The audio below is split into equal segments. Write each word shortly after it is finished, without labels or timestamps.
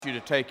You to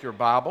take your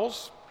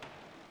Bibles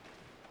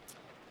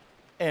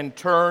and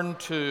turn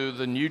to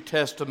the New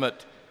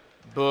Testament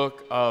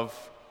book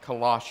of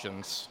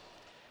Colossians.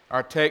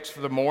 Our text for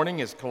the morning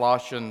is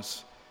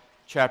Colossians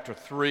chapter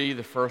 3,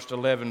 the first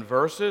 11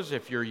 verses.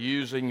 If you're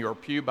using your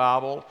Pew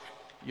Bible,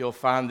 you'll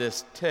find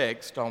this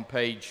text on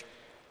page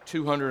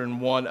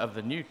 201 of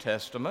the New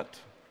Testament.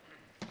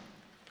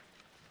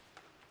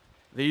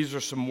 These are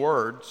some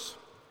words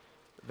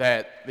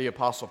that the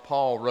Apostle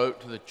Paul wrote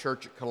to the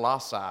church at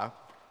Colossae.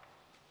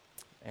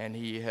 And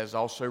he has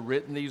also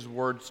written these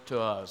words to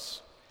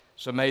us.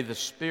 So may the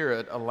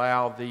Spirit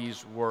allow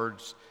these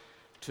words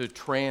to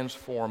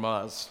transform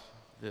us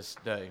this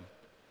day.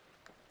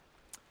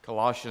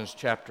 Colossians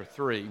chapter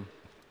 3,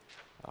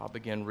 I'll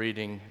begin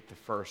reading the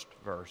first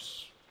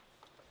verse.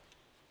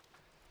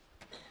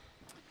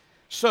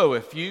 So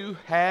if you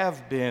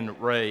have been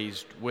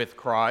raised with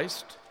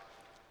Christ,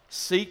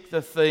 seek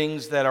the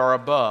things that are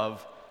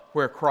above,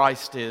 where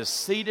Christ is,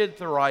 seated at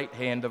the right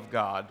hand of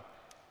God.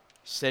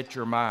 Set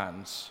your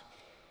minds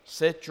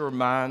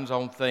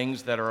on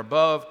things that are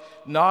above,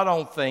 not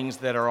on things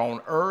that are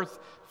on earth,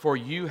 for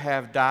you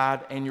have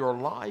died, and your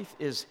life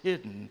is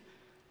hidden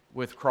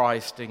with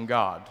Christ in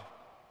God.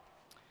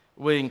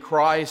 When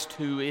Christ,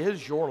 who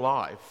is your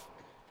life,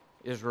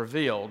 is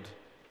revealed,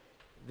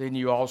 then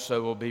you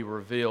also will be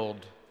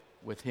revealed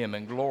with him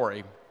in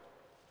glory.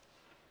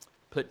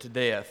 Put to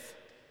death,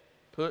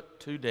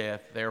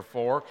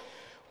 therefore,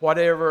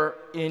 whatever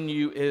in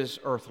you is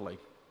earthly: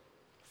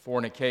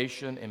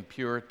 fornication,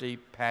 impurity,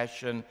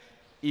 passion,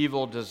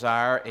 evil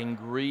desire, and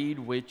greed,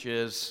 which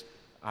is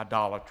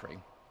idolatry.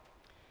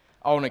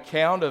 On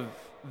account of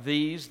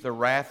these, the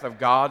wrath of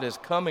God is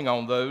coming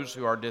on those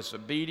who are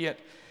disobedient.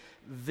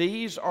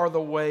 These are the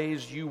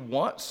ways you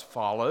once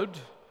followed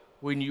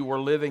when you were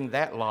living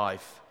that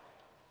life.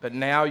 But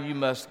now you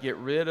must get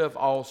rid of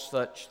all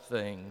such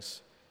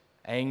things: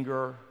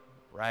 anger,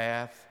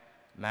 wrath,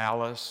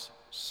 malice,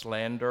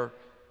 slander,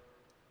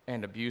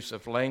 and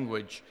abusive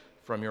language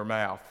from your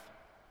mouth.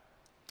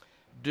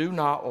 Do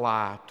not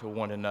lie to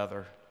one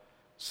another,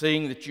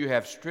 seeing that you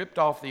have stripped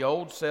off the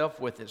old self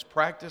with its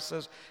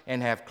practices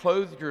and have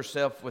clothed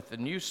yourself with the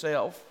new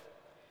self,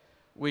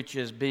 which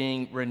is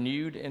being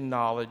renewed in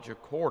knowledge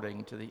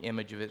according to the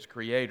image of its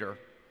creator.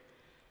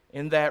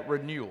 In that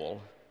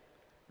renewal,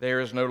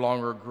 there is no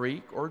longer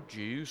Greek or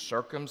Jew,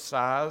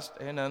 circumcised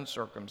and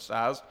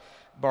uncircumcised,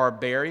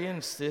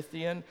 barbarian,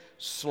 Scythian,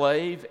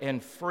 slave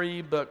and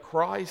free, but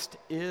Christ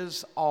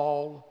is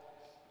all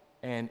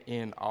and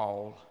in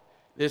all.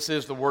 This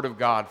is the word of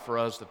God for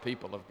us, the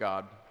people of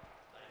God.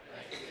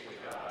 Thanks be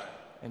to God.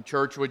 And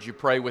church, would you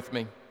pray with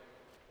me?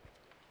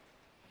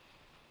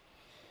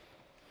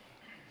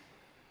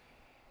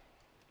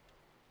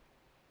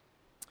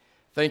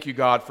 Thank you,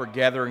 God, for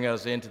gathering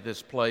us into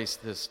this place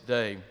this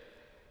day.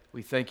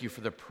 We thank you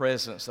for the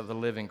presence of the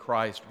living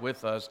Christ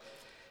with us.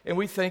 And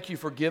we thank you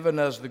for giving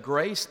us the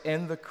grace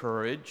and the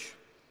courage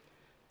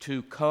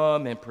to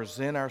come and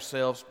present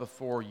ourselves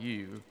before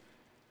you,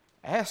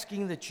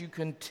 asking that you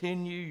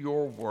continue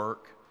your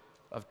work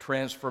of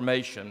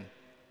transformation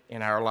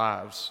in our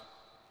lives.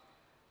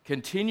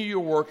 Continue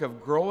your work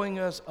of growing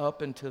us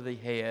up into the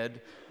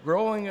head,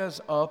 growing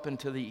us up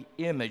into the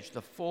image,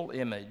 the full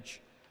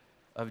image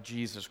of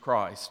Jesus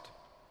Christ.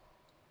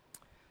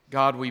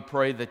 God, we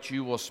pray that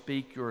you will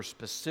speak your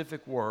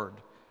specific word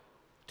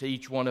to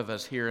each one of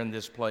us here in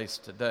this place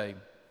today.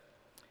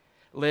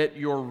 Let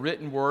your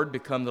written word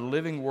become the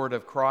living word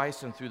of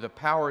Christ, and through the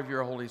power of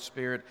your Holy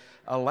Spirit,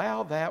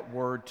 allow that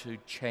word to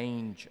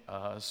change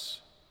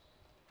us.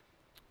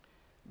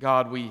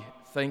 God, we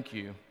thank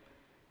you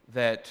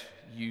that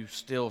you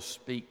still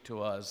speak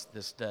to us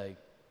this day.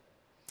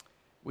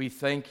 We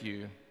thank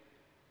you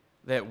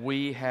that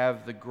we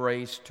have the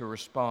grace to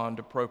respond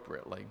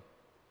appropriately.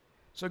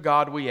 So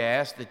God, we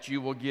ask that you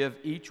will give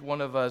each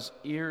one of us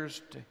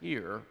ears to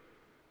hear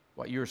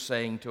what you're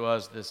saying to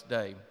us this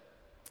day.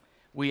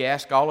 We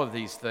ask all of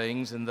these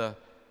things in the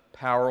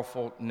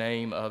powerful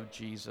name of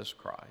Jesus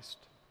Christ.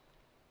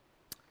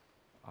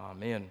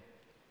 Amen.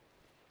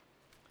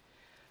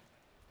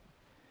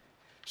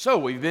 So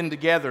we've been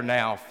together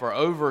now for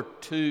over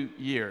 2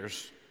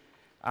 years.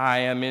 I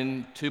am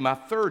into my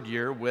third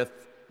year with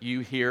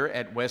you here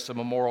at Weston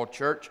Memorial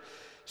Church.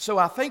 So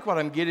I think what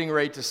I'm getting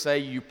ready to say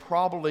you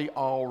probably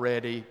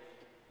already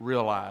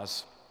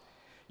realize.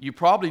 You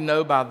probably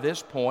know by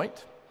this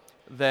point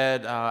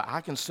that I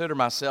consider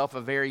myself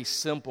a very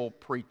simple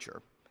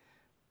preacher.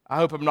 I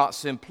hope I'm not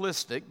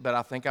simplistic, but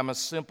I think I'm a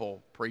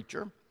simple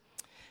preacher.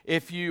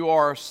 If you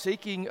are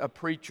seeking a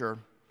preacher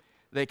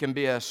that can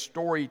be a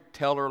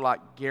storyteller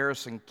like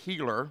Garrison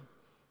Keillor,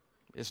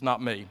 it's not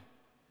me.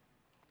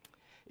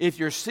 If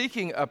you're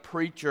seeking a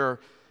preacher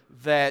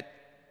that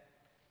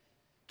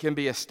can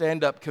be a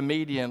stand-up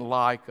comedian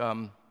like, I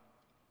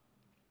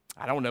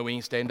don't know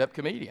any stand-up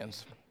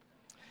comedians,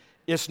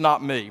 it's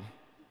not me.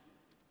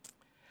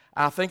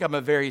 I think I'm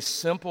a very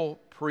simple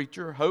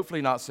preacher, hopefully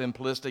not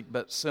simplistic,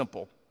 but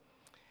simple.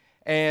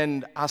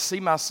 And I see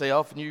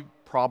myself, and you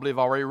probably have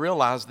already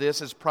realized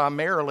this, as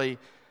primarily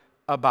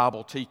a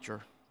Bible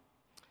teacher.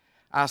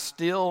 I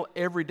still,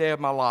 every day of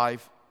my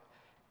life,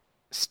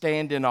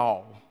 stand in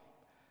awe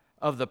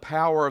of the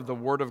power of the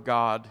Word of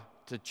God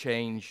to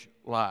change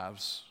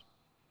lives.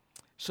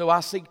 So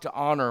I seek to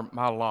honor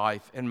my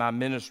life and my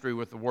ministry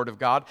with the Word of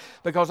God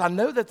because I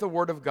know that the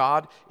Word of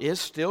God is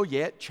still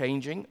yet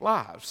changing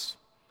lives.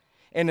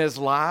 And as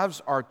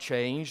lives are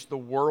changed, the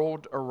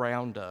world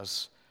around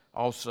us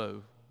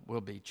also will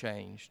be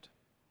changed.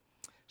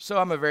 So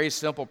I'm a very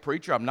simple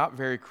preacher. I'm not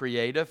very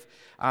creative.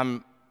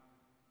 I'm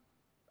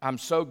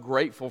so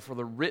grateful for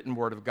the written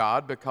Word of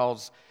God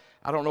because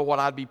I don't know what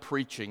I'd be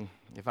preaching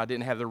if I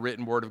didn't have the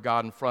written Word of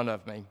God in front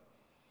of me.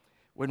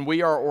 When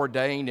we are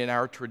ordained in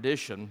our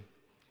tradition,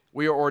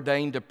 we are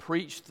ordained to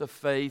preach the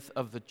faith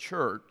of the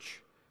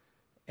church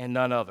and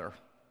none other.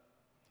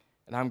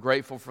 And I'm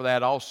grateful for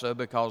that also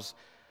because,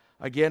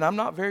 again, I'm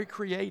not very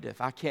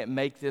creative. I can't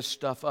make this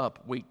stuff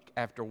up week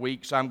after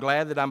week. So I'm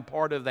glad that I'm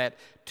part of that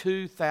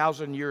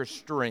 2,000-year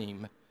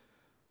stream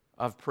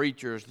of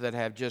preachers that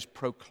have just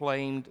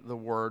proclaimed the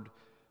Word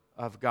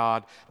of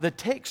God. The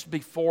text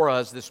before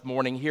us this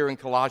morning here in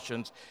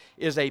Colossians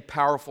is a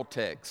powerful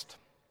text.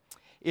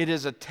 It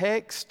is a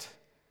text,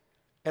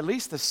 at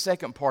least the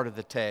second part of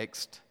the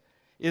text,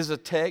 is a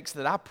text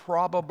that I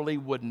probably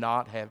would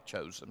not have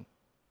chosen.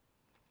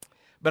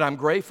 But I'm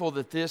grateful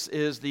that this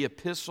is the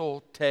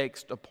epistle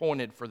text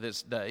appointed for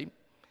this day.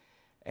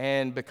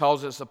 And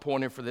because it's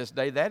appointed for this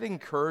day, that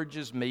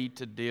encourages me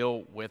to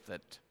deal with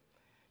it.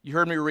 You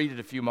heard me read it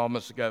a few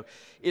moments ago.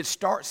 It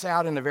starts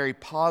out in a very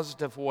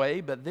positive way,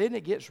 but then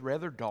it gets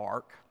rather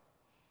dark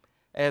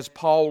as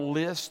Paul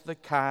lists the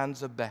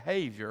kinds of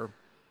behavior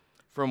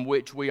from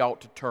which we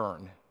ought to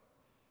turn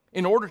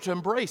in order to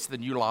embrace the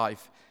new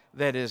life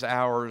that is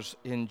ours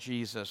in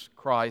Jesus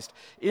Christ.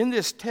 In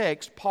this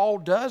text, Paul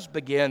does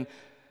begin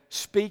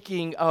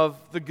speaking of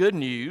the good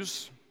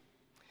news.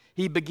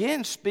 He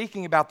begins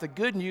speaking about the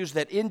good news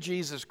that in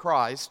Jesus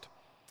Christ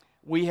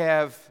we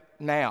have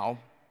now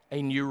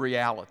a new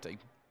reality.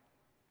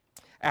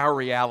 Our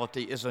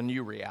reality is a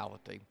new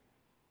reality.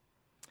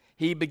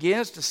 He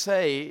begins to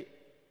say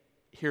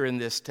here in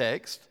this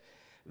text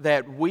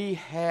that we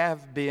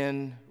have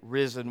been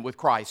risen with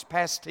Christ.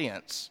 Past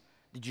tense.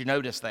 Did you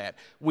notice that?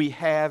 We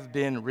have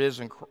been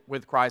risen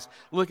with Christ.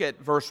 Look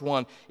at verse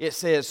 1. It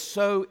says,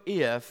 so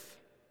if,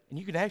 and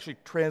you can actually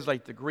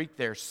translate the Greek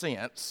there,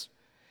 since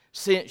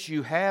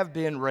you have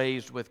been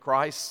raised with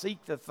Christ,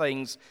 seek the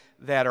things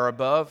that are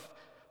above,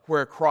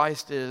 where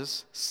Christ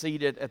is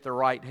seated at the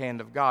right hand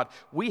of God.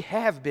 We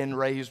have been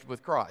raised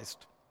with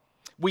Christ.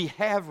 We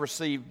have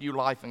received new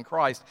life in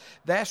Christ.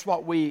 That's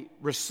what we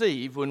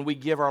receive when we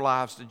give our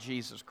lives to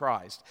Jesus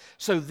Christ.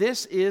 So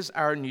this is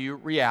our new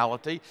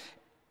reality.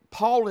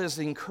 Paul is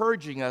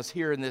encouraging us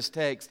here in this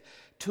text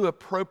to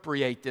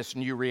appropriate this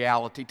new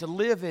reality, to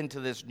live into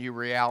this new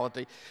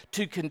reality,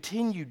 to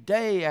continue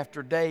day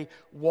after day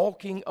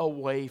walking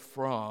away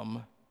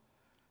from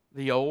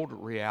the old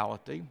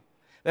reality.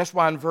 That's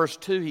why in verse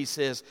 2 he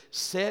says,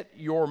 set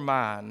your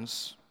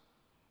minds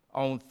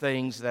on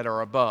things that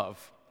are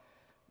above.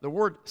 The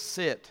word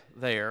sit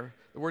there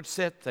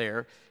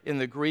in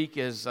the Greek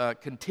is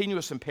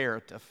continuous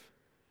imperative.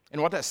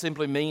 And what that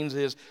simply means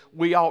is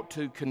we ought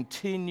to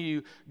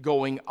continue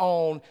going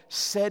on,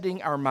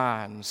 setting our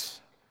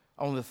minds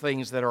on the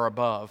things that are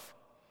above.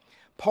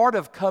 Part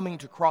of coming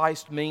to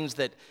Christ means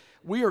that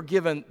we are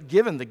given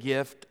the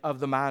gift of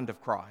the mind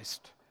of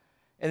Christ.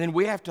 And then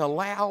we have to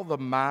allow the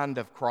mind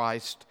of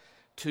Christ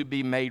to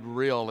be made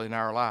real in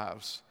our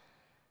lives.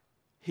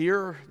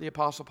 Here, the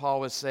Apostle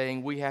Paul is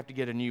saying we have to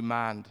get a new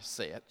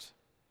mindset.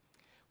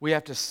 We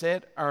have to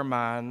set our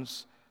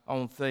minds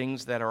on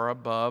things that are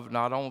above,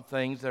 not on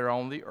things that are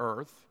on the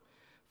earth.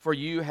 For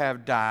you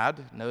have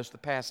died, notice the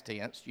past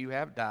tense, you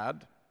have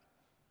died,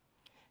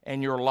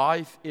 and your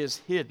life is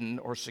hidden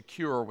or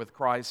secure with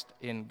Christ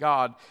in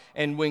God.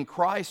 And when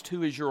Christ,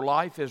 who is your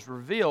life, is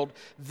revealed,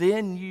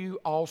 then you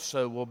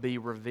also will be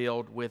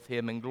revealed with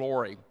Him in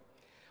glory.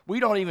 We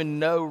don't even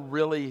know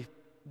really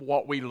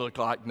what we look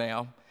like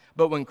now,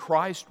 but when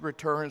Christ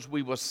returns,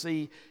 we will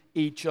see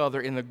each other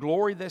in the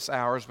glory that's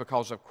ours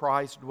because of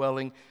Christ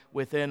dwelling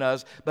within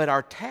us. But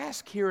our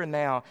task here and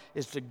now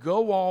is to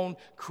go on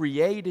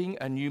creating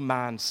a new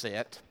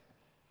mindset.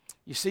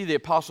 You see, the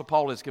Apostle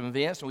Paul is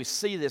convinced, and we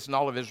see this in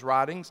all of his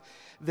writings,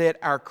 that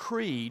our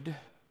creed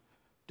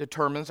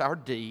determines our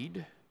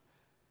deed.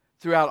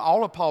 Throughout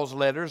all of Paul's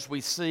letters,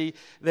 we see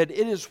that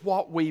it is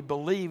what we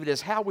believe, it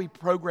is how we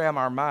program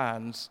our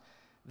minds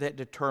that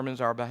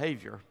determines our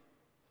behavior.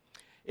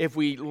 If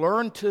we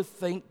learn to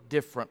think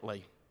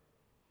differently,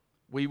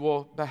 we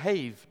will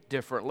behave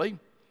differently.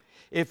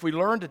 If we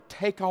learn to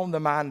take on the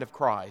mind of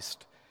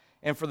Christ,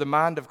 and for the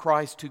mind of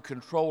Christ to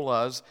control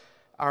us,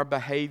 our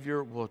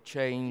behavior will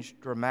change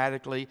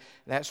dramatically.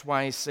 That's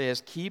why he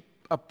says, keep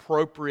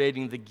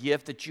appropriating the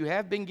gift that you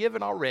have been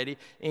given already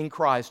in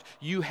Christ.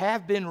 You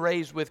have been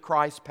raised with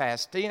Christ,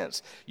 past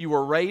tense. You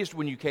were raised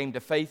when you came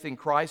to faith in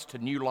Christ to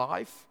new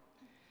life.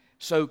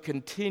 So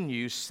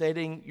continue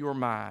setting your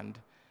mind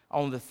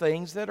on the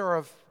things that are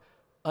of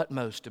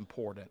utmost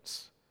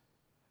importance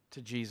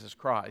to Jesus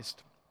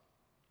Christ.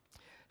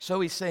 So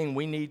he's saying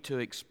we need to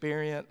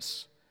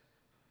experience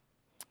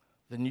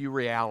the new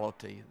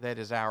reality that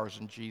is ours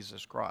in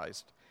Jesus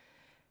Christ.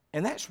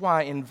 And that's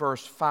why in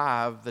verse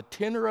 5, the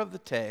tenor of the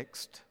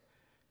text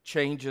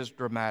changes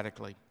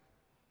dramatically.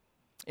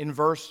 In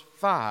verse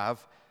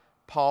 5,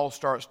 Paul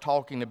starts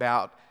talking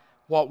about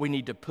what we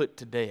need to put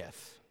to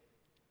death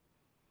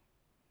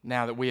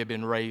now that we have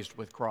been raised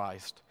with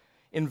Christ.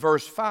 In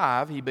verse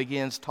 5, he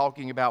begins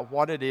talking about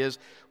what it is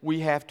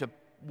we have to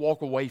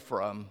walk away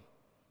from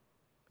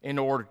in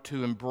order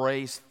to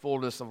embrace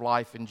fullness of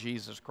life in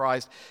Jesus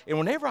Christ. And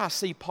whenever I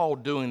see Paul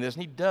doing this,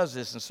 and he does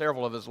this in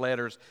several of his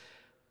letters,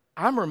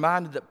 I'm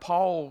reminded that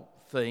Paul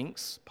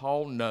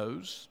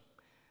knows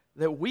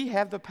that we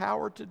have the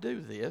power to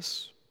do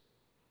this.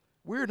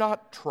 We're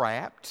not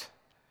trapped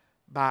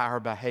by our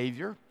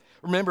behavior.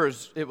 Remember,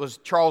 it was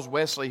Charles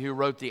Wesley who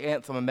wrote the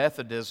anthem of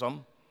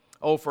Methodism,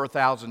 "Oh, for a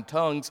Thousand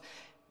Tongues,"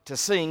 to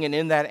sing. And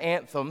in that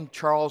anthem,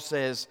 Charles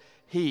says,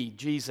 He,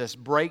 Jesus,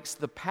 breaks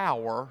the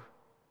power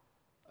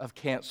of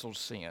canceled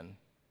sin.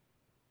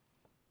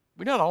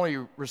 We not only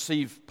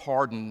receive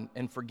pardon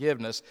and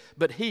forgiveness,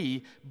 but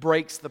He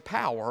breaks the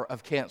power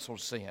of canceled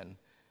sin.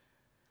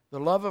 The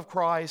love of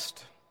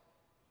Christ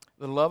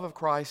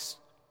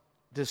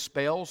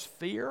dispels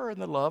fear,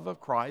 and the love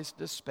of Christ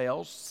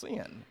dispels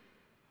sin.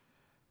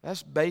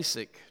 That's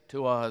basic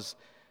to us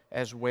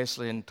as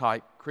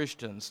Wesleyan-type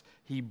Christians.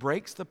 He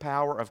breaks the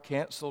power of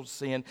canceled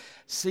sin.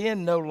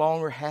 Sin no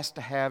longer has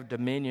to have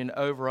dominion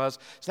over us.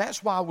 So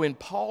that's why when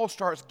Paul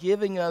starts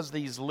giving us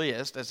these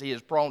lists, as he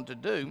is prone to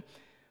do,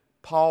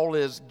 Paul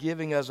is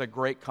giving us a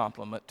great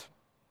compliment.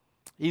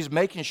 He's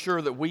making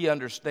sure that we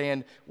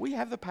understand we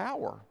have the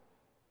power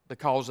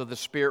because of the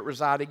Spirit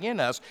residing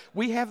in us.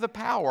 We have the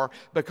power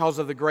because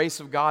of the grace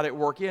of God at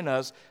work in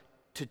us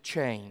to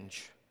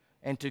change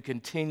and to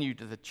continue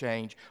to the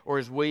change, or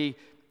as we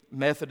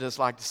Methodists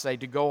like to say,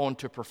 to go on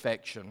to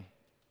perfection.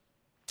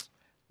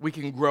 We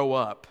can grow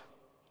up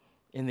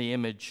in the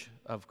image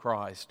of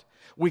Christ.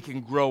 We can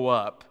grow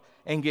up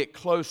and get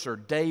closer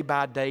day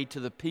by day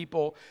to the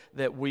people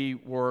that we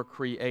were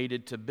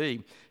created to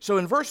be. So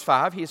in verse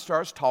 5, he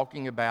starts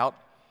talking about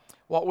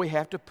what we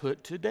have to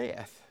put to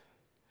death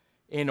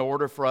in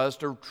order for us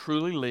to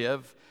truly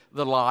live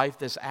the life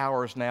that's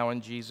ours now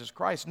in Jesus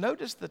Christ.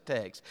 Notice the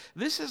text.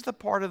 This is the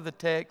part of the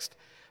text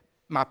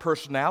my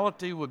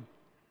personality would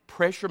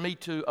pressure me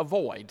to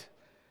avoid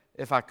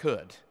if I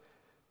could.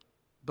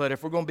 But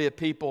if we're going to be a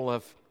people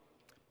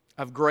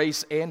of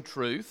grace and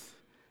truth,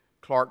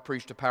 Clark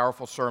preached a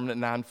powerful sermon at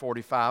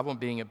 9:45 on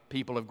being a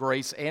people of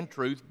grace and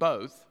truth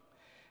both.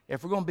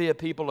 If we're going to be a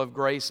people of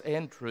grace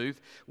and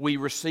truth, we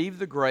receive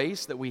the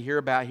grace that we hear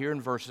about here in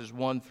verses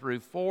 1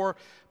 through 4,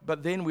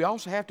 but then we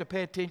also have to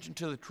pay attention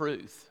to the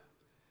truth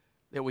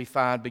that we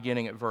find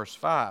beginning at verse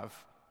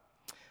 5.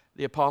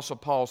 The Apostle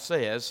Paul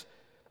says,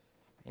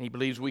 and he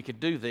believes we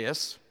could do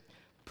this,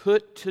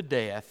 put to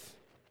death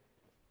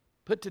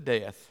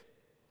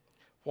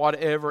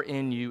whatever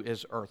in you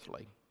is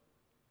earthly.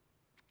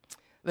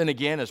 Then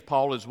again, as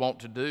Paul is wont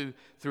to do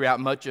throughout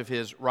much of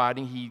his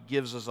writing, he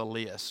gives us a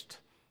list,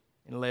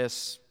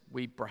 unless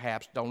we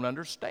perhaps don't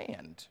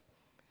understand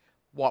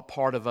what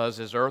part of us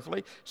is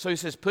earthly. So he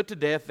says, put to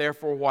death,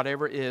 therefore,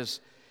 whatever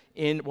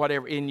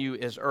in you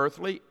is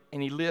earthly.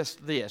 And he lists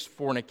this: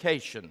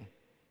 fornication,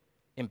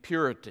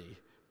 impurity,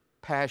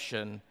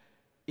 passion,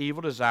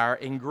 evil desire,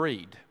 and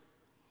greed.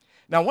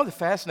 Now, one of the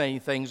fascinating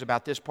things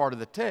about this part of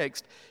the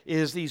text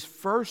is these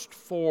first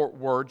four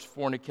words,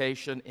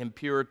 fornication,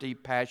 impurity,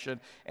 passion,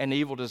 and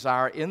evil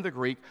desire, in the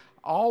Greek,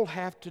 all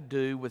have to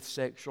do with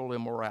sexual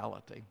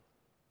immorality.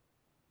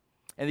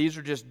 And these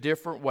are just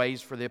different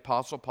ways for the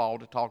Apostle Paul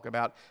to talk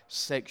about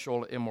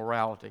sexual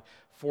immorality.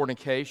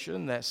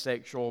 Fornication, that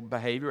sexual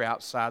behavior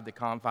outside the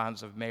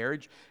confines of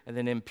marriage, and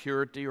then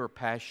impurity or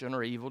passion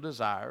or evil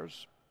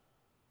desires.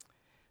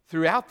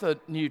 Throughout the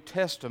New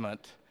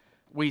Testament,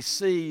 we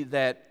see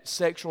that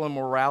sexual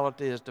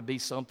immorality is to be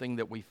something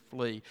that we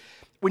flee.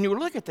 When you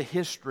look at the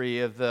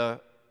history of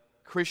the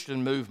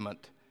Christian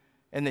movement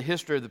and the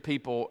history of the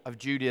people of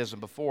Judaism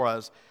before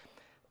us,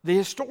 the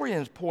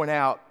historians point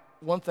out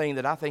one thing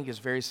that I think is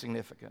very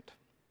significant.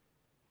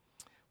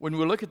 When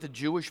we look at the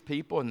Jewish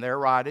people and their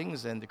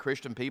writings and the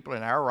Christian people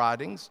in our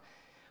writings,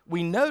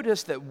 we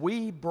notice that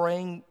we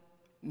bring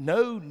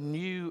no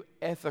new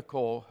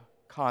ethical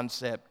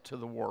concept to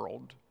the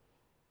world,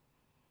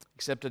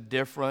 except a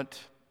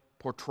different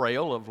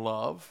portrayal of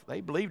love.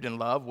 They believed in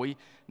love. We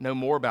know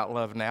more about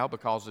love now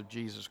because of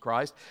Jesus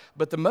Christ.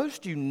 But the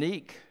most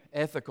unique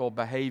ethical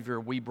behavior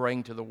we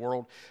bring to the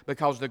world,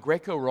 because the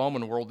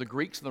Greco-Roman world, the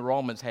Greeks and the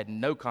Romans had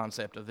no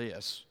concept of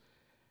this,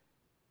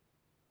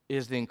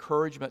 is the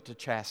encouragement to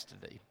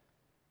chastity.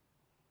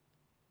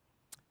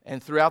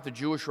 And throughout the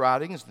Jewish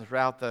writings and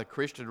throughout the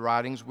Christian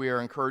writings, we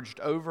are encouraged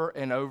over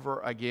and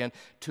over again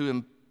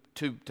to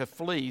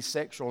flee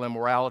sexual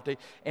immorality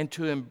and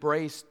to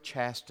embrace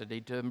chastity,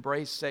 to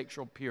embrace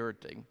sexual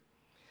purity,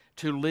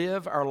 to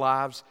live our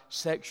lives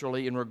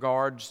sexually in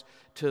regards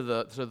to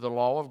the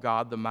law of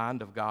God, the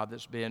mind of God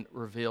that's been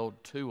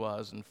revealed to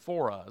us and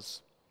for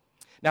us.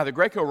 Now, the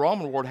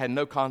Greco-Roman world had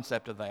no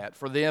concept of that.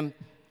 For them,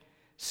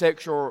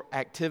 sexual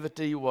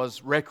activity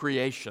was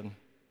recreation,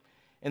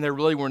 and there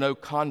really were no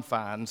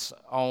confines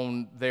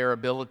on their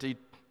ability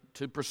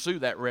to pursue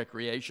that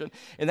recreation.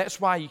 And that's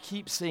why you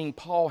keep seeing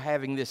Paul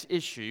having this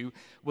issue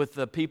with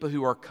the people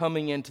who are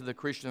coming into the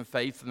Christian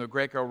faith from the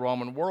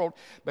Greco-Roman world,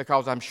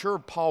 because I'm sure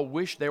Paul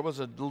wished there was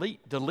a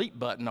delete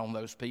button on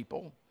those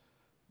people.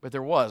 But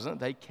there wasn't.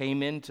 They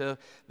came into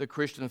the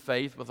Christian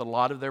faith with a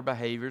lot of their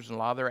behaviors and a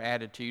lot of their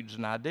attitudes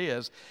and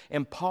ideas.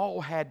 And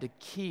Paul had to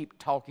keep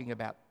talking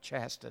about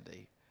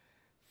chastity,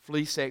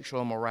 flee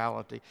sexual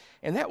immorality.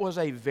 And that was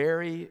a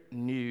very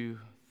new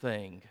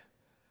thing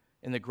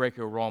in the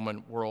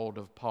Greco-Roman world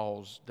of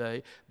Paul's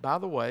day. By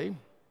the way,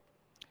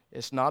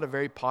 it's not a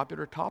very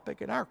popular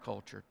topic in our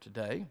culture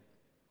today.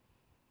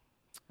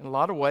 In a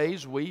lot of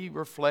ways, we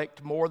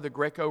reflect more the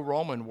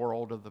Greco-Roman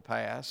world of the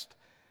past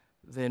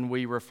than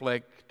we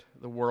reflect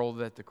the world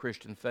that the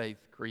Christian faith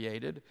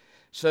created.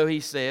 So he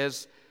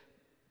says,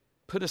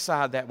 put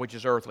aside that which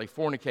is earthly,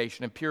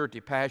 fornication, impurity,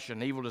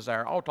 passion, evil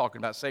desire, all talking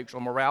about sexual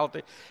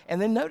morality.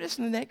 And then notice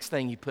the next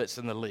thing he puts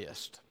in the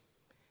list,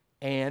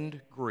 and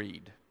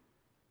greed.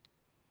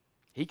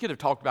 He could have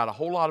talked about a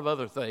whole lot of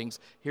other things.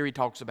 Here he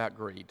talks about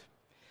greed.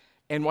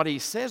 And what he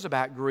says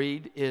about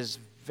greed is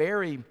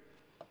very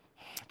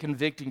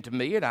convicting to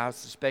me, and I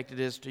suspect it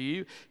is to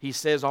you. He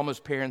says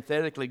almost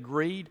parenthetically,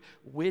 greed,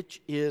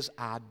 which is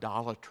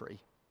idolatry.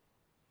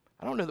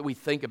 I don't know that we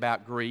think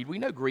about greed. We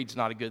know greed's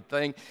not a good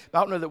thing, but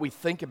I don't know that we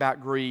think about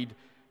greed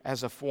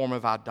as a form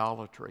of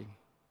idolatry.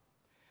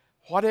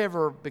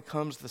 Whatever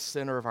becomes the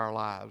center of our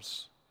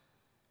lives,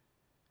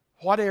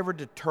 whatever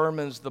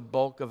determines the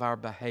bulk of our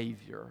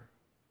behavior,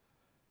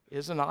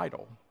 is an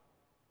idol.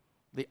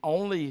 The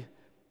only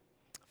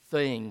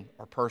thing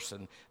or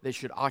person that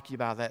should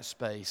occupy that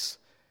space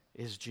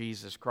is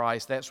Jesus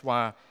Christ. That's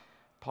why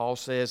Paul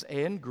says,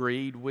 and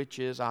greed, which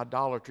is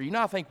idolatry. You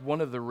know, I think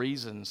one of the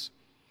reasons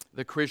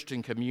the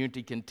Christian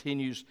community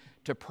continues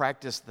to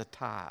practice the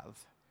tithe,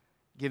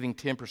 giving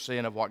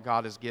 10% of what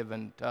God has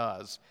given to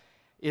us,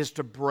 is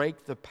to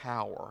break the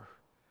power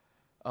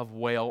of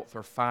wealth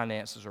or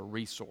finances or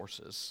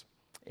resources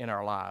in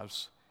our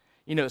lives.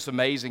 You know, it's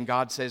amazing.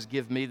 God says,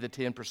 give me the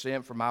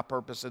 10% for my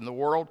purpose in the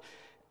world.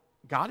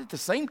 God at the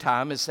same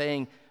time is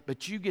saying,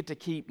 but you get to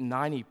keep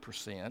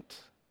 90%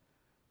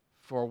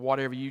 for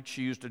whatever you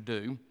choose to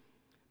do.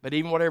 But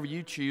even whatever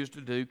you choose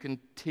to do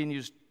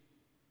continues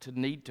to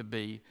need to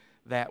be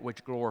that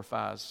which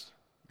glorifies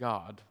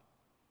God.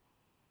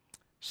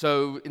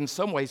 So in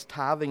some ways,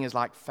 tithing is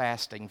like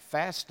fasting.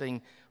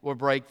 Fasting will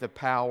break the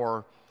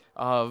power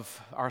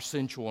of our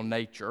sensual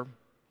nature,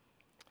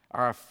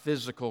 our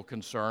physical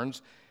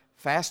concerns.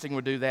 Fasting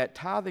will do that.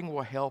 Tithing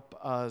will help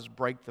us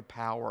break the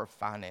power of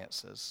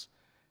finances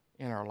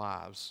in our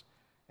lives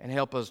and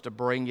help us to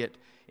bring it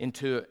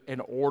into an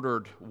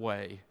ordered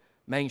way,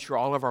 making sure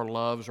all of our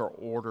loves are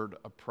ordered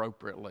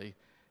appropriately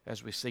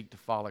as we seek to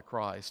follow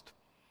Christ.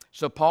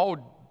 So Paul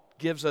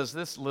gives us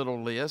this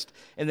little list,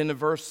 and then in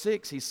verse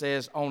 6 he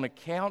says, on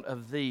account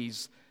of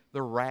these,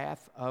 the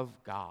wrath of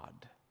God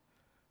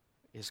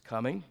is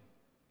coming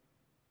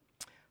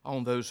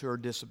on those who are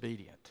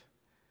disobedient.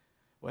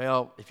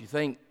 Well, if you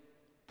think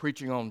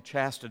preaching on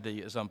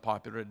chastity is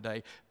unpopular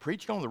today,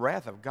 preaching on the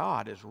wrath of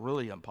God is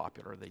really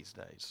unpopular these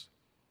days.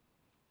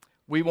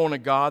 We want a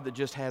God that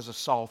just has a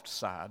soft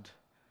side.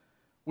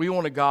 We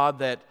want a God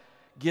that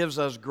gives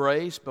us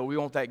grace, but we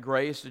want that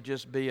grace to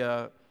just be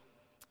a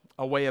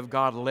way of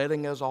God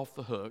letting us off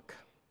the hook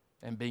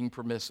and being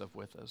permissive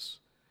with us.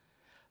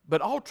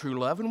 But all true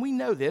love, and we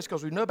know this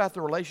because we know about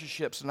the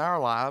relationships in our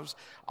lives,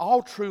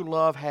 all true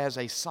love has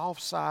a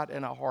soft side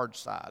and a hard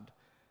side,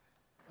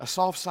 a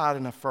soft side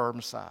and a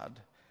firm side.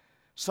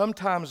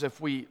 Sometimes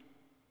if we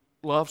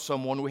love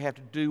someone, we have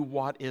to do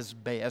what is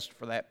best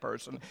for that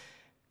person,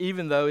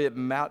 even though it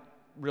might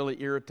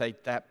really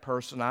irritate that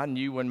person. I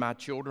knew when my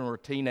children were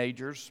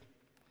teenagers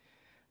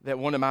that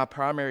one of my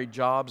primary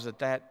jobs at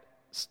that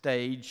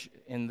stage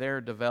in their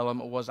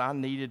development was I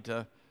needed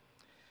to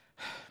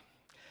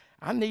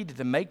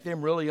make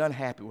them really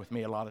unhappy with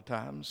me a lot of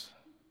times.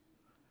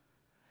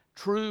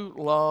 True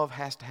love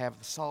has to have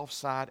the soft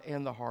side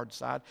and the hard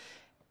side,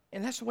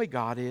 and that's the way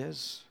God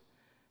is.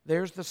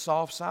 There's the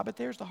soft side, but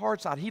there's the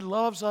hard side. He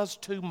loves us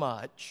too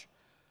much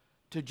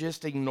to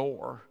just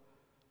ignore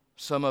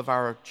some of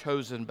our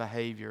chosen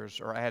behaviors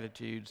or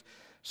attitudes.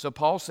 So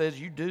Paul says,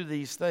 you do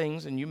these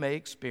things and you may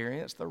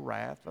experience the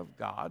wrath of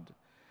God.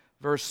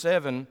 Verse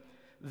 7,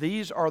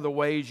 these are the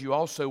ways you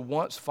also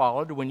once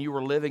followed when you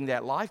were living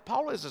that life.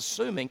 Paul is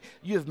assuming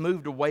you have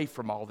moved away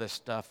from all this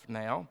stuff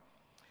now.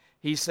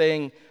 He's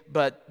saying,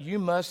 but you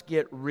must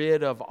get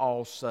rid of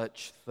all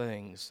such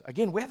things.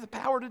 Again, we have the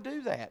power to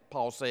do that,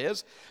 Paul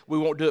says. We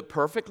won't do it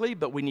perfectly,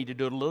 but we need to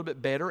do it a little bit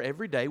better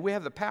every day. We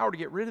have the power to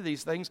get rid of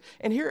these things.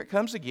 And here it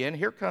comes again.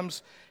 Here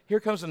comes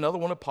another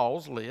one of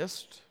Paul's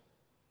list.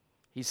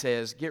 He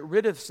says, get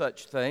rid of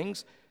such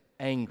things,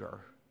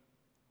 anger,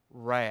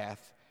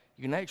 wrath.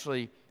 You can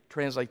actually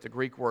translate the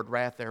Greek word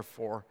wrath,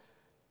 therefore,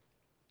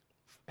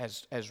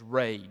 as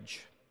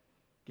rage.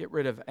 Get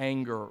rid of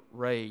anger,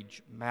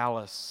 rage,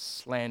 malice,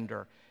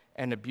 slander,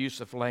 and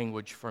abusive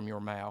language from your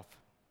mouth.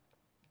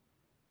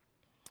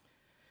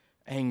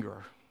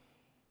 Anger,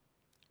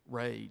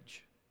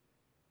 rage.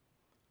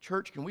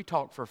 Church, can we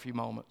talk for a few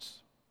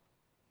moments?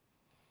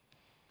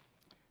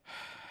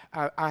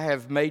 I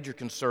have major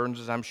concerns,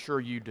 as I'm sure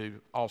you do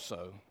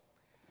also,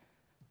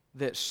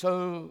 that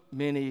so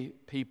many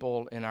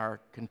people in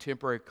our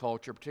contemporary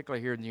culture,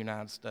 particularly here in the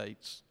United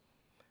States,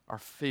 are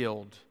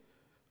filled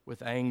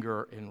with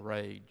anger and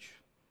rage.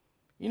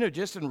 You know,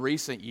 just in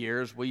recent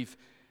years,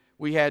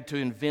 we had to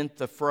invent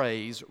the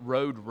phrase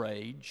road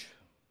rage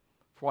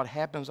for what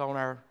happens on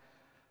our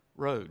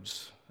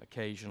roads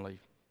occasionally,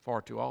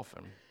 far too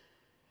often.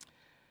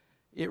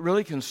 It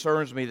really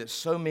concerns me that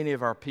so many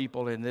of our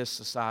people in this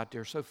society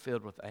are so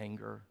filled with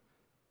anger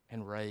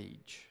and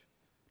rage.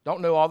 Don't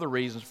know all the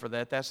reasons for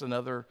that. That's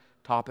another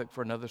topic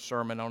for another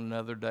sermon on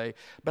another day.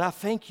 But I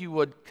think you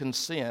would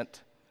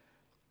consent,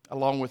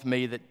 along with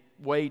me, that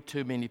way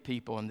too many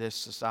people in this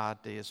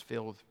society is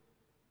filled with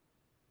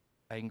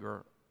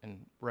anger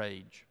and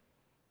rage.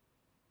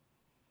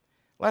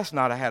 Last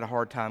night I had a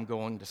hard time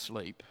going to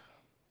sleep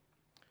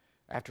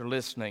after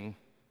listening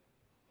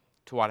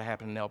to what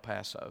happened in El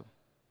Paso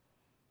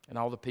and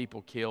all the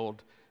people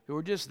killed who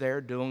were just there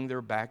doing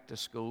their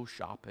back-to-school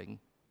shopping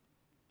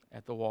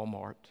at the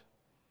Walmart.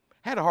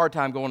 Had a hard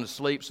time going to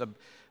sleep, so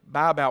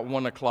by about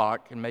 1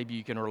 o'clock, and maybe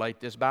you can relate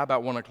this, by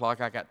about 1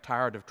 o'clock I got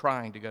tired of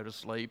trying to go to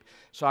sleep,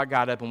 so I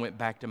got up and went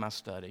back to my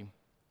study.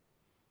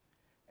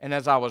 And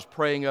as I was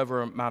praying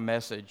over my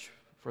message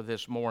for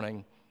this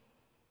morning,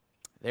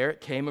 there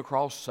it came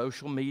across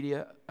social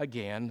media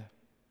again,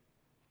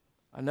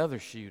 another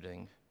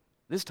shooting,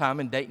 this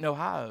time in Dayton,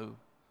 Ohio,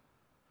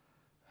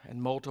 and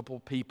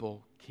multiple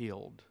people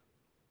killed.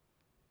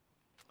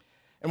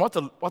 And what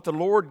the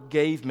Lord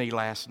gave me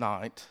last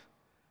night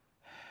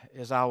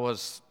as I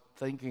was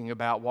thinking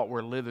about what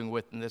we're living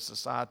with in this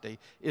society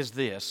is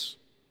this.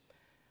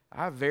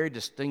 I very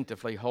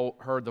distinctively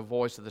heard the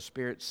voice of the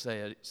Spirit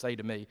say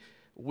to me,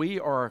 we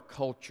are a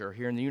culture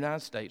here in the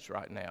United States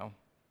right now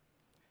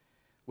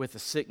with a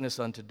sickness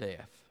unto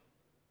death.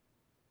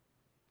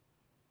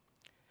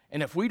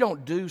 And if we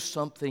don't do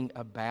something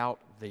about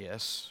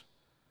this,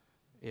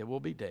 it will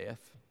be death.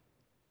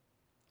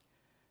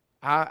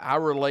 I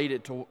relate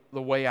it to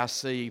the way I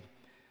see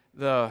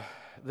the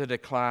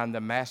decline, the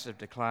massive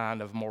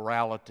decline of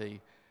morality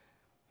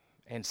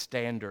and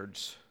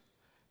standards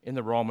in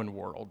the Roman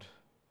world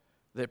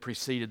that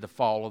preceded the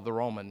fall of the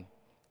Roman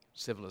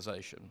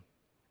civilization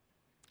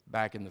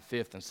back in the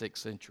 5th and 6th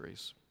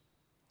centuries.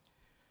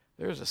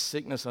 There's a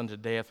sickness unto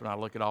death when I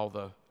look at all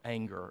the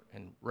anger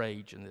and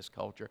rage in this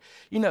culture.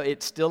 You know,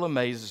 it still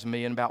amazes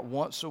me, and about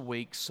once a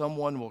week,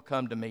 someone will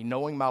come to me,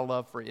 knowing my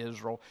love for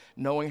Israel,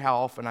 knowing how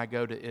often I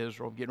go to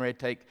Israel, getting ready to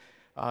take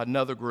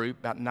another group,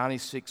 about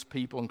 96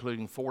 people,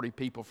 including 40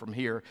 people from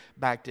here,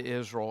 back to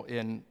Israel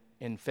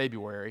in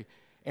February.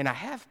 And I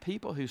have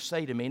people who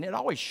say to me, and it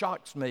always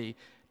shocks me,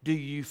 do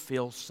you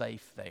feel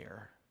safe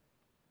there?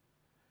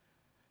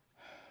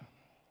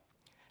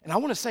 And I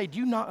want to say, do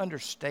you not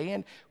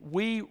understand?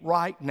 We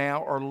right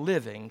now are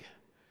living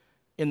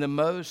in the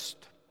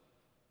most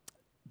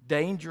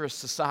dangerous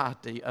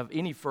society of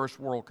any first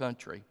world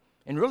country,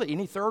 and really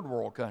any third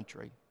world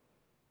country.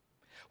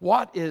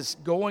 What is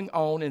going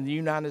on in the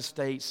United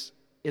States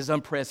is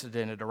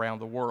unprecedented around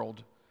the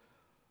world.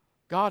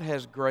 God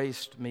has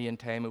graced me and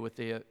Tammy with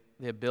the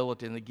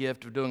ability and the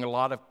gift of doing a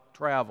lot of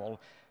travel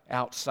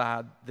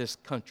outside this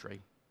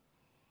country.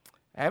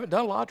 I haven't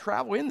done a lot of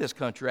travel in this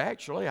country,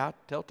 actually. I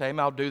tell Tammy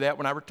I'll do that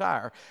when I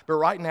retire. But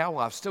right now,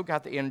 while I've still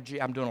got the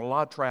energy, I'm doing a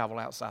lot of travel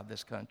outside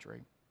this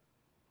country.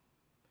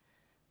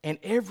 And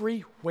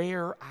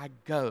everywhere I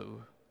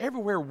go,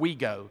 everywhere we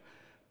go,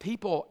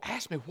 people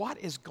ask me, what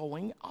is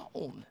going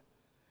on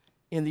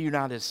in the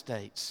United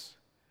States?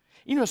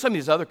 You know, some of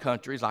these other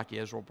countries, like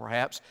Israel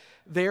perhaps,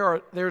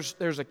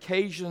 there's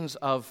occasions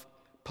of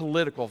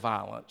political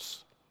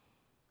violence.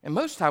 And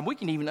most of the time, we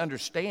can even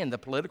understand the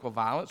political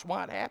violence,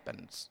 why it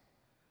happens.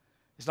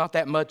 It's not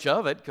that much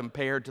of it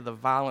compared to the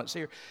violence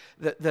here.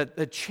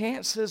 The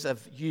chances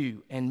of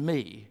you and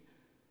me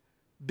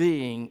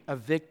being a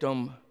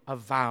victim of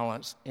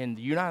violence in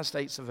the United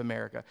States of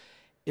America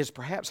is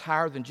perhaps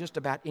higher than just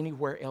about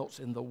anywhere else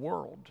in the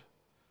world.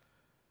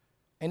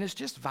 And it's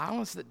just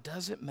violence that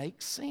doesn't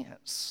make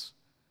sense.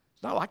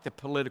 It's not like the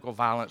political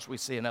violence we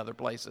see in other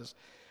places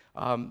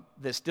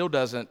that still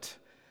doesn't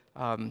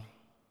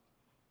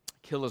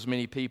kill as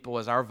many people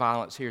as our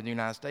violence here in the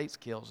United States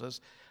kills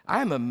us.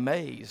 I'm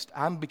amazed.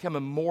 I'm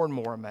becoming more and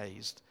more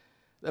amazed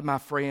that my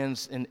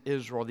friends in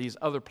Israel, these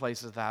other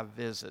places that I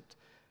visit,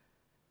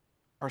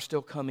 are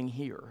still coming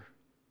here.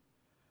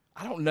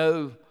 I don't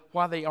know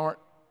why they aren't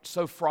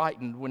so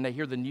frightened when they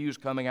hear the news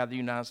coming out of the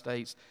United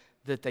States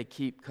that they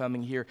keep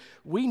coming here.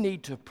 We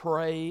need to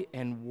pray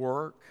and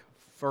work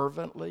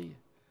fervently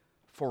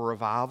for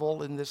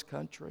revival in this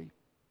country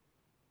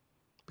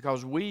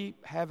because we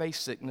have a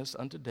sickness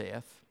unto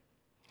death.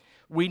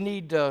 We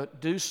need to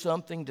do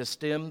something to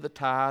stem the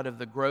tide of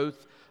the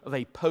growth of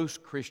a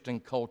post-Christian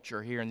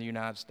culture here in the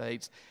United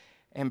States,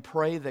 and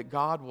pray that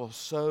God will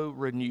so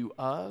renew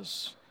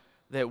us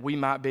that we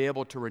might be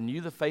able to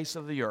renew the face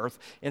of the earth,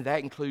 and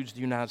that includes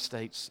the United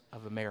States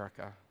of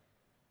America.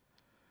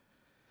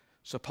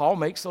 So Paul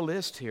makes a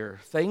list here,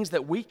 things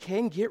that we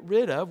can get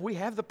rid of. We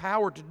have the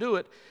power to do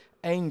it: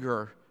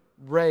 anger,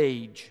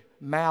 rage,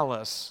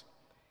 malice.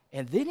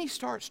 And then he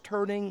starts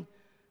turning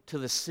to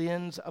the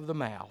sins of the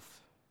mouth.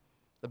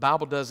 The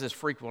Bible does this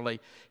frequently.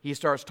 He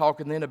starts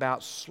talking then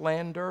about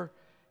slander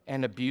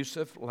and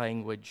abusive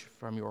language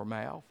from your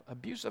mouth.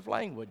 Abusive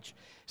language.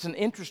 It's an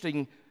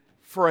interesting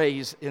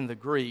phrase in the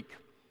Greek.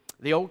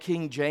 The old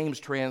King James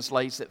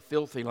translates it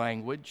filthy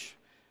language.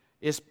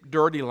 It's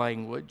dirty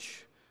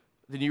language.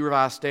 The New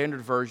Revised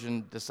Standard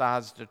Version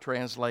decides to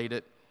translate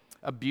it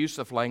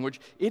abusive language.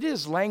 It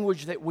is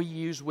language that we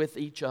use with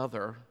each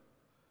other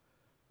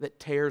that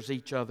tears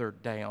each other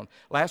down.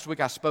 Last week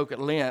I spoke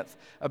at length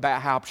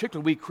about how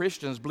particularly we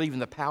Christians believe in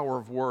the power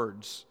of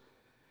words.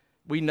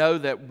 We know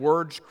that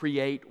words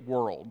create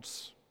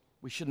worlds.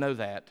 We should know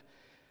that.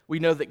 We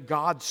know that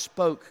God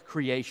spoke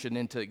creation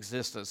into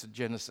existence in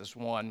Genesis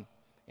 1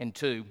 and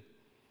 2.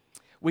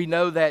 We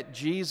know that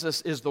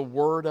Jesus is the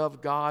Word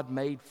of God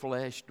made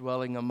flesh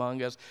dwelling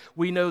among us.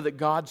 We know that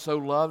God so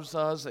loves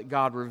us that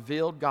God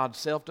revealed God's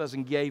self to us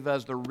and gave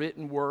us the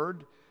written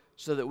Word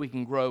so that we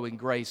can grow in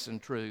grace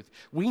and truth.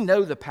 We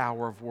know the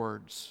power of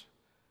words.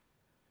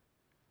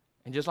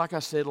 And just like I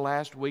said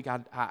last week,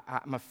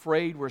 I'm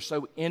afraid we're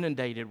so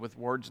inundated with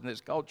words in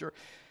this culture,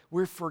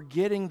 we're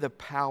forgetting the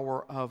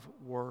power of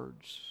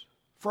words.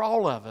 For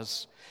all of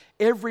us,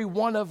 every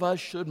one of us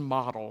should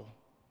model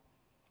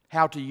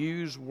how to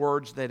use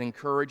words that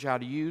encourage, how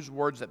to use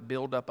words that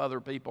build up other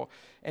people,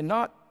 and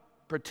not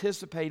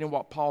participate in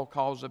what Paul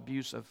calls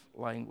abusive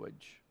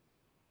language.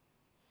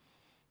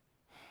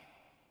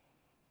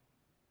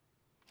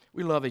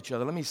 We love each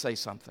other. Let me say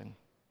something.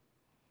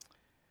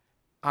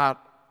 I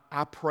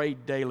pray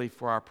daily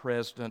for our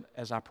president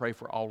as I pray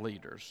for all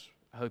leaders.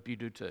 I hope you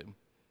do too.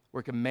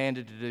 We're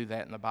commanded to do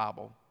that in the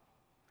Bible.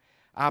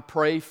 I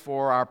pray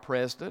for our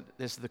president,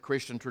 this is the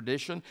Christian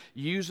tradition,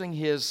 using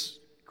his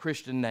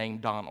Christian name,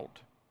 Donald.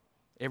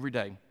 Every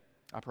day,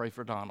 I pray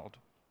for Donald.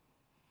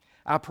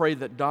 I pray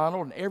that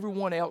Donald and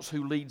everyone else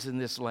who leads in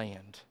this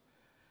land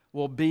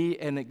will be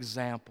an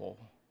example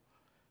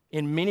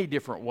in many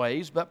different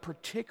ways, but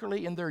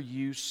particularly in their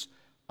use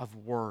of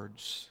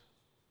words.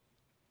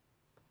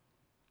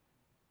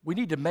 We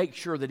need to make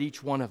sure that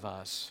each one of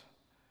us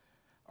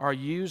are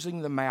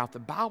using the mouth. The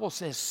Bible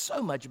says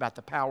so much about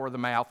the power of the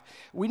mouth.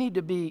 We need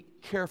to be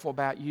careful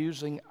about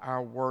using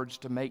our words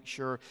to make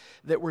sure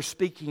that we're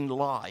speaking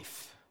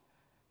life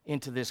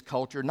into this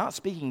culture, not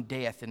speaking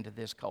death into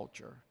this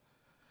culture.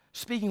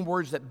 Speaking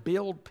words that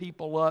build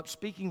people up,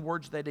 speaking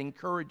words that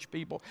encourage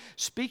people,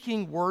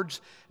 speaking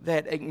words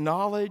that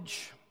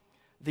acknowledge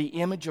the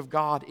image of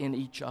God in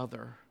each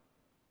other.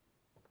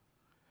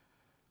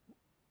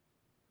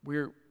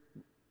 We're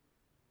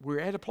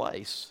at a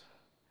place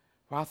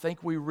where I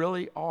think we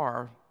really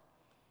are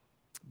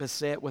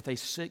beset with a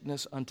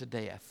sickness unto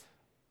death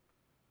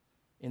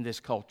in this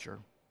culture.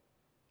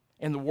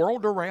 And the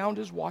world around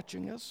is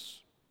watching us.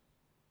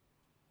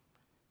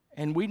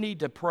 And we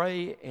need to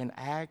pray and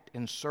act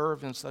and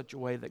serve in such a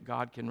way that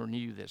God can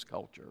renew this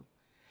culture.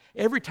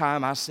 Every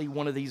time I see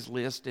one of these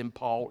lists in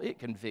Paul, it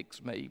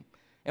convicts me.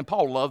 And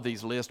Paul loved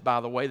these lists, by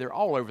the way. They're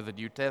all over the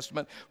New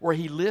Testament, where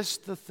he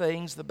lists the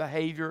things, the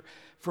behavior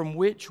from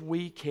which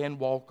we can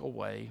walk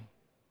away.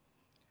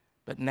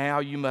 But now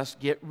you must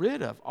get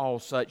rid of all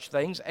such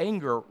things: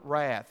 anger,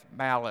 wrath,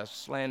 malice,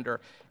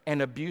 slander,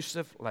 and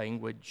abusive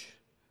language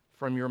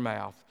from your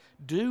mouth.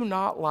 Do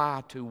not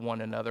lie to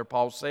one another,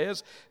 Paul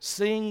says,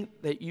 seeing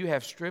that you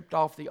have stripped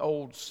off the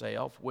old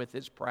self with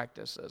its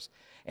practices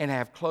and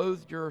have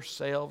clothed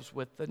yourselves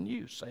with the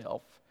new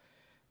self,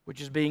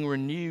 which is being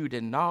renewed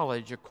in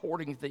knowledge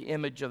according to the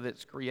image of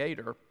its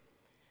creator.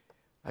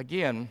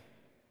 Again,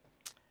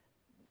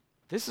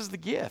 this is the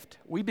gift.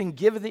 We've been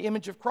given the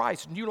image of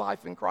Christ, new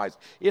life in Christ.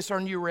 It's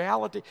our new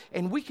reality,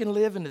 and we can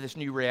live into this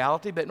new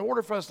reality, but in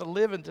order for us to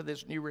live into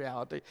this new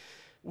reality,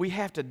 we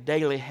have to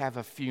daily have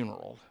a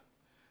funeral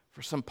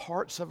for some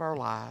parts of our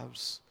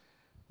lives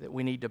that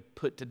we need to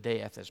put to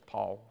death, as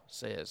Paul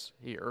says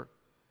here.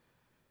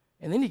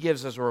 And then he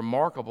gives us a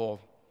remarkable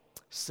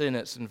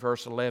sentence in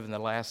verse 11, the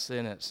last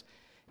sentence.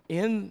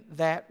 In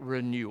that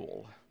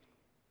renewal,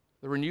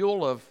 the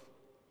renewal of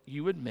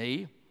you and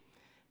me,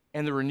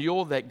 and the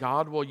renewal that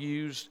God will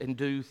use and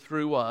do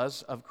through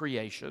us of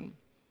creation,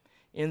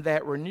 in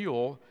that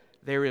renewal,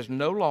 there is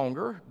no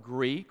longer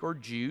Greek or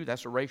Jew,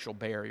 that's a racial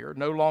barrier.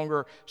 No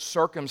longer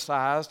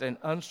circumcised and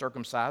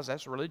uncircumcised,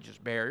 that's a religious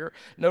barrier.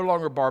 No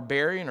longer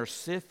barbarian or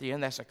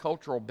Scythian, that's a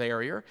cultural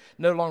barrier.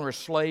 No longer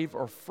slave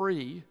or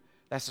free,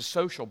 that's a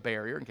social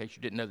barrier, in case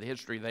you didn't know the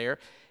history there.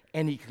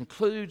 And he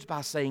concludes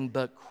by saying,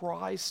 but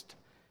Christ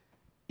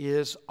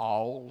is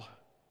all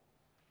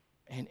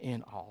and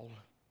in all.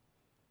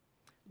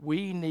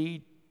 We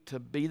need to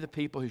be the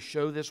people who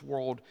show this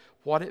world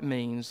what it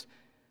means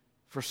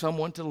for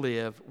someone to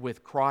live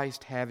with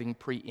Christ having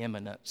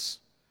preeminence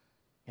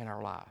in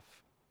our life.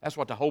 That's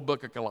what the whole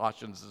book of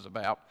Colossians is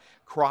about.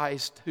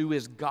 Christ, who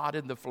is God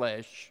in the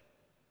flesh,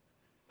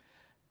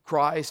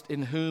 Christ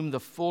in whom the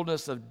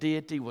fullness of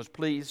deity was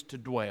pleased to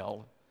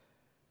dwell,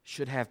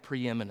 should have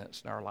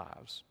preeminence in our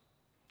lives.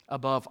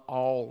 Above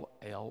all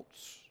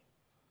else,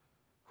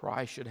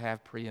 Christ should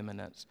have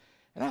preeminence.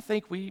 And I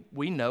think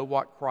we know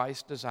what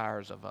Christ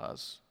desires of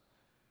us.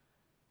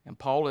 And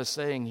Paul is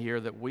saying here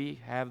that we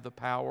have the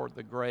power,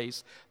 the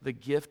grace, the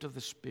gift of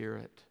the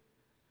Spirit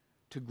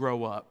to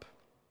grow up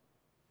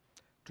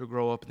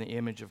in the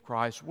image of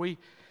Christ.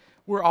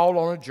 We're all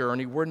on a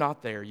journey. We're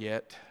not there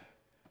yet.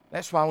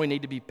 That's why we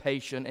need to be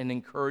patient and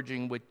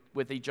encouraging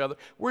with each other.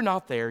 We're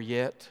not there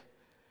yet.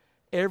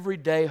 Every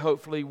day,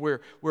 hopefully,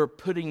 we're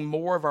putting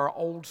more of our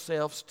old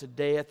selves to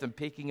death and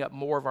picking up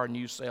more of our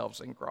new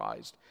selves in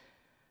Christ.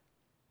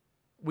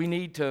 We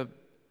need to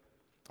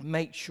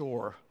make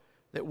sure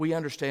that we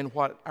understand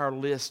what our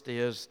list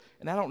is.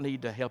 And I don't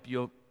need to help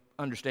you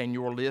understand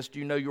your list.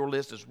 You know your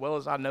list as well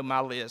as I know my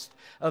list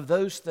of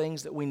those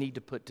things that we need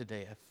to put to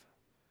death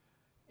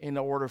in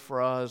order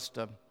for us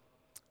to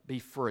be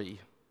free,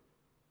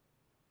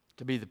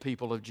 to be the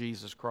people of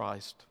Jesus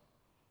Christ.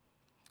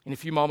 In a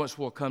few moments,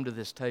 we'll come to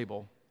this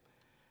table.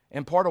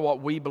 And part of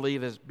what we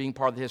believe as being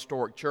part of the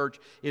historic church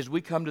is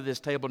we come to this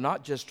table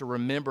not just to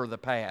remember the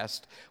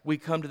past. We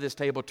come to this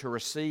table to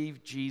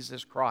receive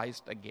Jesus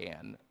Christ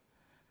again.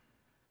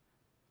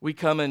 We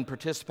come and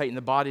participate in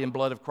the body and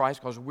blood of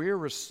Christ because we're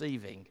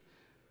receiving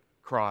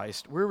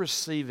Christ. We're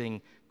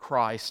receiving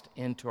Christ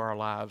into our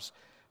lives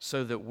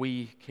so that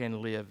we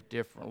can live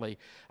differently.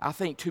 I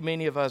think too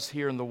many of us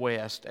here in the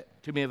West,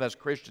 too many of us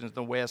Christians in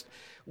the West,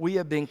 we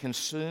have been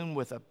consumed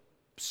with a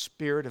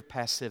spirit of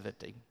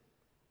passivity.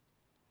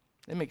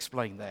 Let me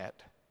explain that.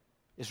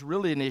 It's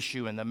really an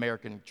issue in the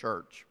American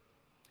church.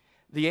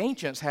 The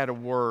ancients had a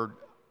word,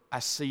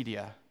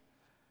 acedia,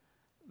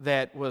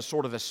 that was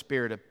sort of a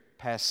spirit of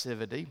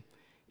passivity.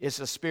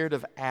 It's a spirit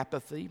of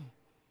apathy.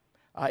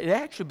 It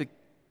actually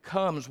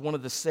becomes one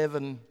of the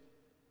 7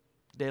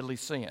 deadly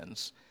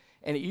sins.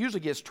 And it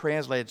usually gets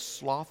translated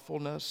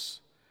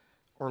slothfulness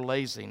or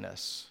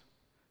laziness.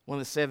 One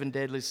of the 7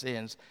 deadly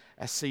sins,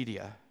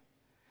 acedia.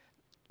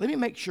 Let me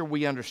make sure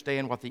we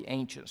understand what the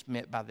ancients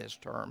meant by this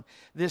term.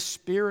 This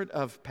spirit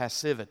of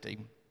passivity,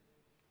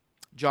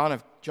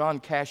 John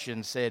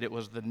Cassian said it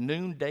was the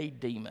noonday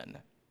demon.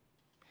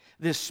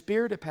 This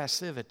spirit of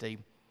passivity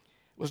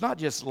was not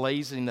just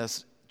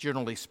laziness,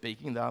 generally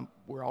speaking, though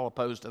we're all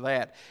opposed to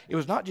that. It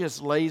was not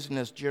just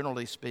laziness,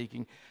 generally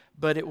speaking,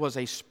 but it was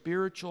a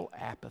spiritual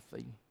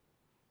apathy.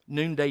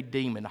 Noonday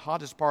demon,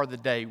 hottest part of the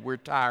day, we're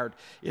tired.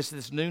 It's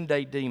this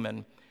noonday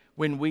demon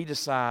when we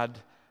decide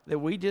that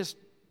we just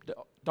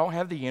don't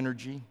have the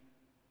energy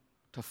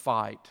to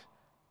fight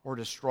or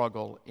to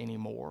struggle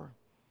anymore.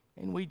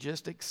 And we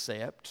just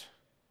accept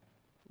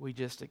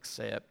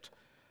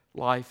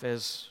life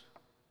as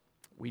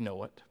we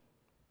know it.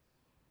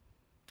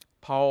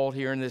 Paul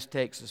here in this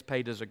text has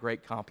paid us a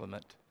great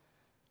compliment.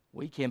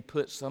 We can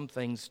put some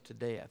things to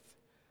death.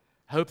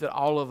 I hope that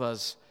all of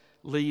us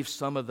leave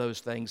some of those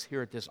things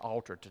here at this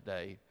altar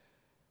today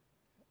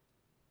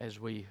as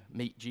we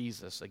meet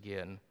Jesus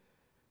again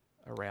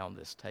around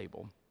this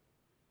table.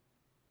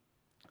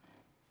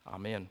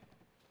 Amen.